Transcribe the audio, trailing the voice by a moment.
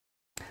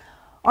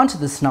Onto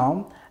this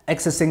now.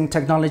 Accessing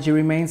technology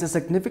remains a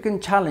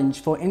significant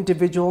challenge for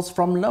individuals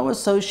from lower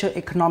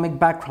socioeconomic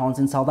backgrounds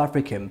in South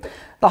Africa.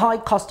 The high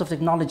cost of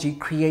technology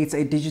creates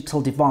a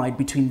digital divide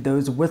between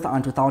those with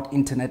and without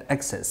internet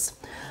access.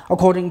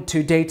 According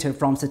to data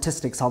from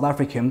Statistics South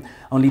Africa,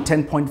 only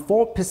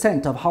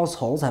 10.4% of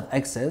households have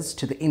access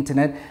to the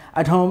internet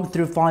at home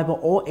through fiber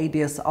or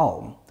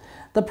ADSL.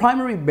 The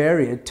primary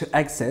barrier to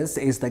access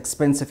is the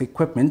expensive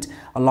equipment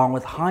along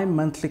with high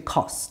monthly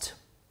cost.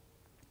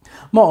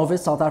 Moreover,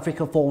 South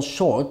Africa falls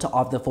short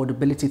of the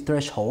affordability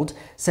threshold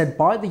set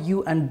by the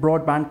UN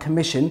Broadband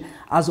Commission,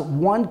 as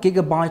 1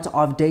 gigabyte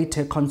of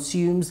data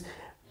consumes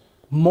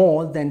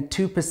more than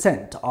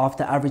 2% of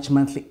the average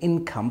monthly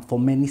income for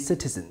many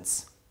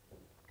citizens.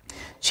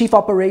 Chief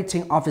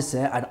Operating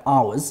Officer at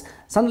Ours,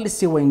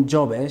 Sanelisiwe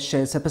Njobe,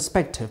 shares her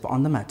perspective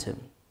on the matter.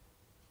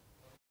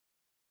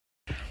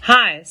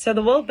 Hi, so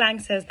the World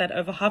Bank says that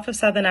over half of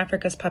Southern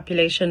Africa's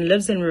population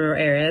lives in rural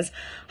areas.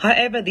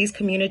 However, these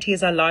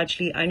communities are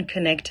largely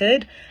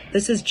unconnected.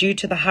 This is due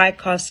to the high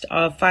cost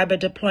of fiber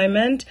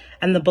deployment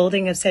and the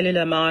building of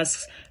cellular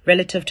masts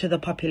relative to the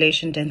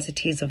population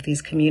densities of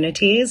these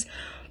communities.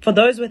 For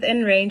those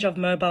within range of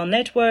mobile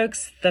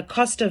networks, the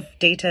cost of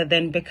data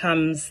then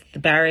becomes the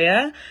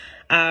barrier,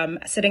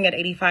 sitting at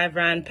 85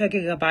 Rand per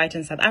gigabyte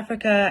in South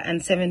Africa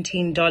and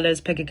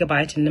 $17 per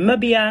gigabyte in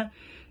Namibia.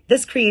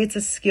 This creates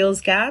a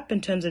skills gap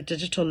in terms of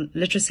digital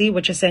literacy,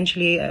 which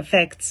essentially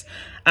affects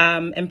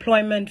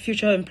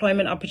future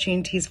employment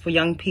opportunities for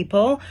young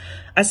people.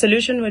 A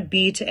solution would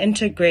be to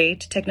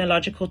integrate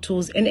technological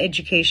tools in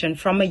education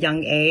from a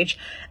young age,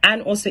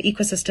 and also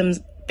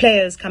ecosystems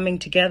players coming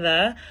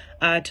together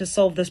to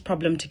solve this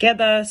problem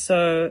together.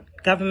 So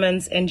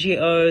governments,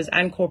 NGOs,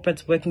 and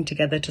corporates working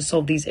together to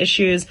solve these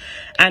issues,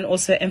 and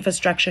also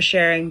infrastructure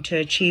sharing to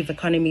achieve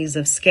economies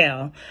of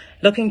scale.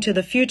 Looking to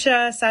the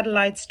future,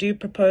 satellites do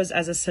propose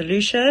as a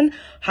solution.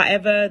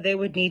 However, they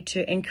would need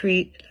to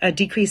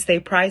decrease their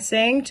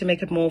pricing to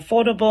make it more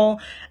affordable,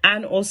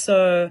 and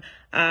also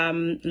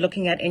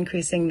looking at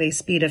increasing the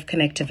speed of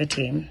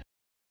connectivity.